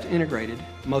 best integrated,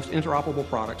 most interoperable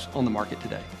products on the market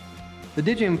today. The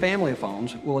Digium family of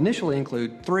phones will initially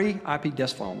include 3 IP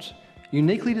desk phones,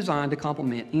 uniquely designed to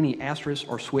complement any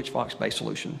Asterisk or SwitchVox-based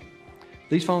solution.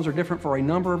 These phones are different for a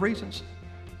number of reasons.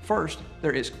 First,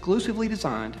 they're exclusively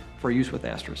designed for use with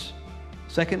Asterisk.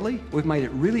 Secondly, we've made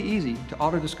it really easy to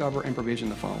auto-discover and provision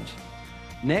the phones.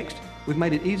 Next, we've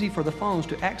made it easy for the phones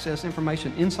to access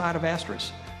information inside of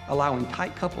Asterisk, allowing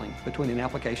tight coupling between an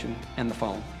application and the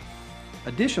phone.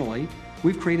 Additionally,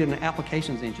 we've created an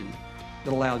applications engine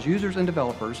that allows users and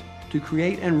developers to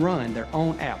create and run their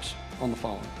own apps on the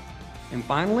phone. And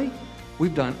finally,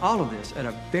 we've done all of this at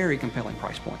a very compelling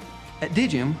price point. At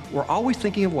Digium, we're always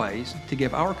thinking of ways to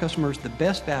give our customers the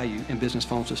best value in business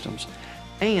phone systems,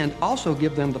 and also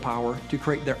give them the power to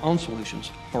create their own solutions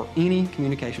for any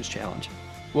communications challenge.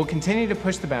 We'll continue to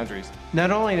push the boundaries, not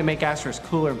only to make Asterisk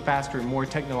cooler, faster, and more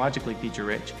technologically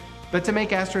feature-rich, but to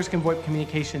make Asterisk and VoIP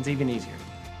communications even easier.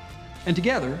 And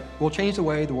together, we'll change the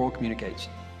way the world communicates.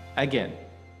 Again.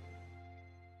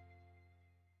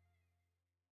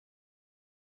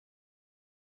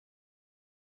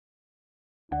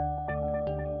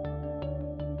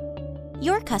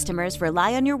 Your customers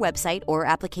rely on your website or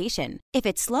application. If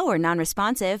it's slow or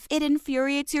non-responsive, it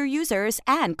infuriates your users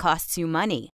and costs you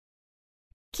money.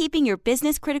 Keeping your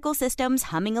business-critical systems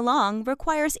humming along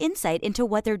requires insight into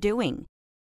what they're doing.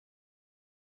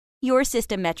 Your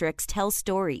system metrics tell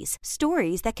stories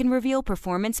that can reveal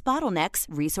performance bottlenecks,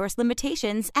 resource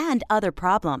limitations, and other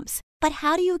problems. But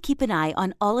how do you keep an eye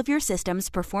on all of your system's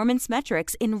performance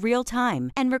metrics in real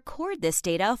time and record this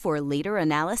data for later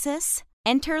analysis?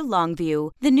 Enter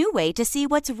Longview, the new way to see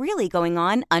what's really going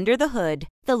on under the hood.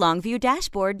 The Longview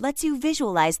dashboard lets you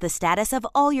visualize the status of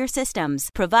all your systems,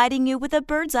 providing you with a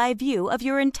bird's-eye view of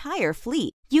your entire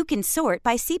fleet. You can sort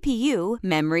by CPU,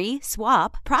 memory,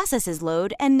 swap, processes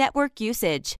load, and network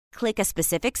usage. Click a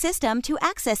specific system to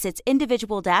access its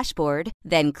individual dashboard,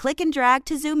 then click and drag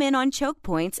to zoom in on choke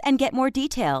points and get more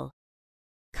detail.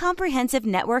 Comprehensive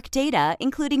network data,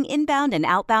 including inbound and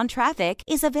outbound traffic,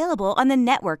 is available on the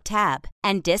Network tab,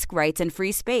 and disk writes and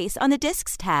free space on the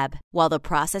Disks tab, while the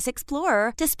Process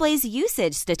Explorer displays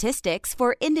usage statistics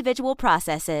for individual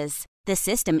processes. The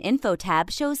System Info tab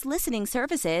shows listening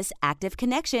services, active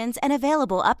connections, and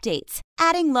available updates.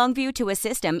 Adding Longview to a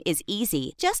system is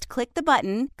easy. Just click the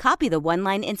button, copy the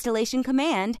one-line installation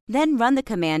command, then run the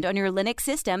command on your Linux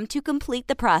system to complete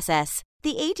the process.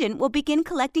 The agent will begin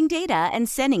collecting data and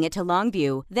sending it to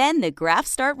Longview. Then the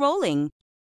graphs start rolling.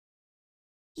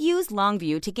 Use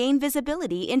Longview to gain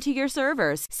visibility into your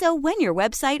servers, so when your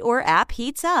website or app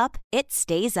heats up, it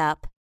stays up.